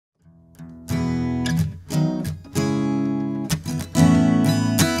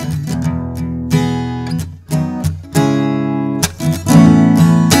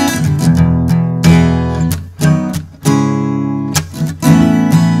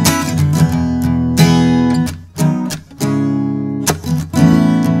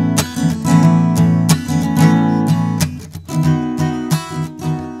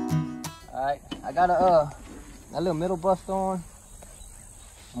got a little middle bust on.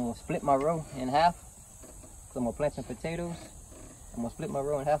 I'm gonna split my row in half. So I'm gonna plant some potatoes. I'm gonna split my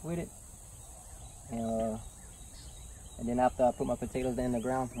row in half with it. And then after I put my potatoes in the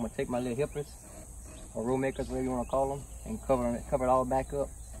ground, I'm gonna take my little hippers, or row makers, whatever you wanna call them, and cover it all back up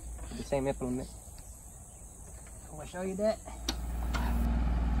with the same implement. I'm gonna show you that.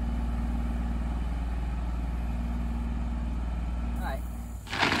 Alright.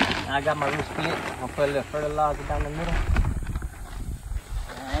 Now I got my root split. I'm gonna put a little fertilizer down the middle.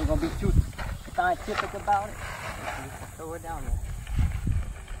 I ain't gonna be too scientific about it. Just throw it down there.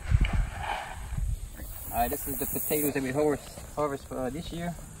 Alright, this is the potatoes that we harvest for this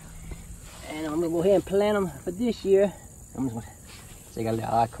year. And I'm gonna go ahead and plant them for this year. I'm just gonna see, got a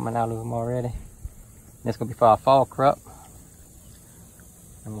little eye coming out of them already. That's gonna be for our fall crop.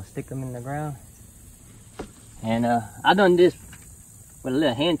 I'm gonna stick them in the ground. And I done this with a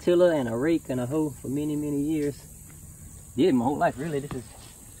little hand tiller and a rake and a hoe for many, many years. Did it my whole life, really. This is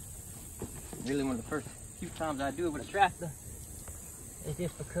really one of the first few times I do it with a tractor. It's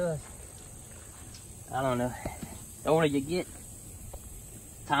just because, I don't know, the older you get,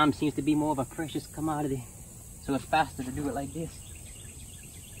 time seems to be more of a precious commodity. So it's faster to do it like this.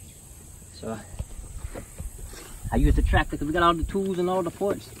 So I use the tractor because we got all the tools and all the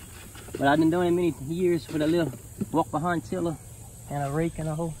parts. But I've been doing it many years with a little walk behind tiller and a rake and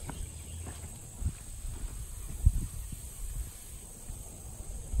a hoe.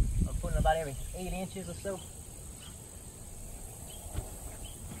 I'm putting about every 8 inches or so.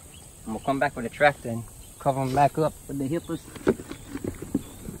 I'm gonna come back with a tractor and cover them back up with the hippers.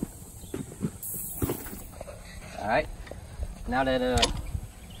 Alright, now that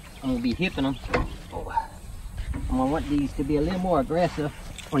I'm gonna be hipping them, I'm gonna want these to be a little more aggressive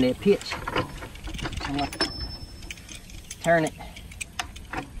on their pitch. I'm gonna turn it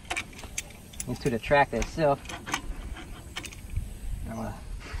into the tractor itself. I'm gonna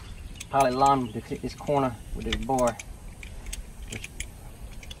probably line this corner with this bar.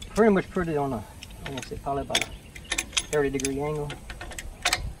 Pretty much put it on a, I'm gonna say probably about a 30-degree angle.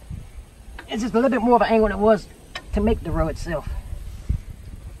 It's just a little bit more of an angle than it was to make the row itself.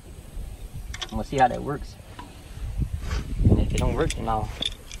 I'm gonna see how that works. And if it don't work, then I'll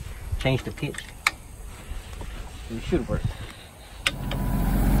change the pitch. It should work.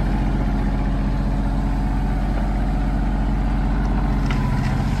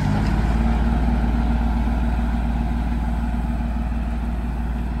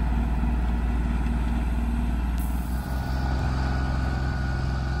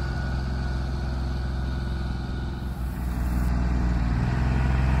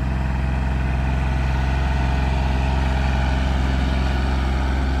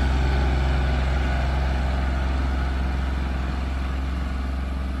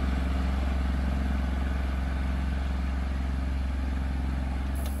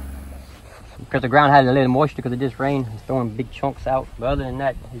 Because the ground has a little moisture because it just rained, it's throwing big chunks out. But other than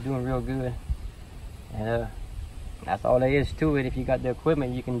that, it's doing real good. And that's all there is to it. If you got the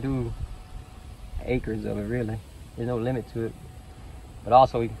equipment, you can do acres of it, really. There's no limit to it. But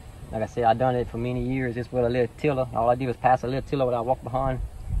also, like I said, I've done it for many years just with a little tiller. All I do is pass a little tiller when I walk behind.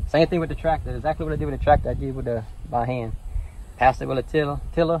 Same thing with the tractor. Exactly what I did with the tractor, I did with by hand. Passed it with a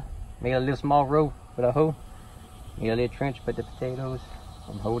tiller, made a little small row with a hoe, made a little trench, put the potatoes,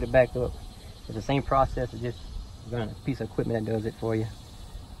 and hold it back up. It's the same process, it's just a piece of equipment that does it for you.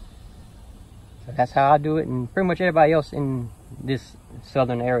 So that's how I do it, and pretty much everybody else in this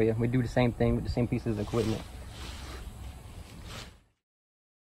southern area, we do the same thing with the same pieces of equipment.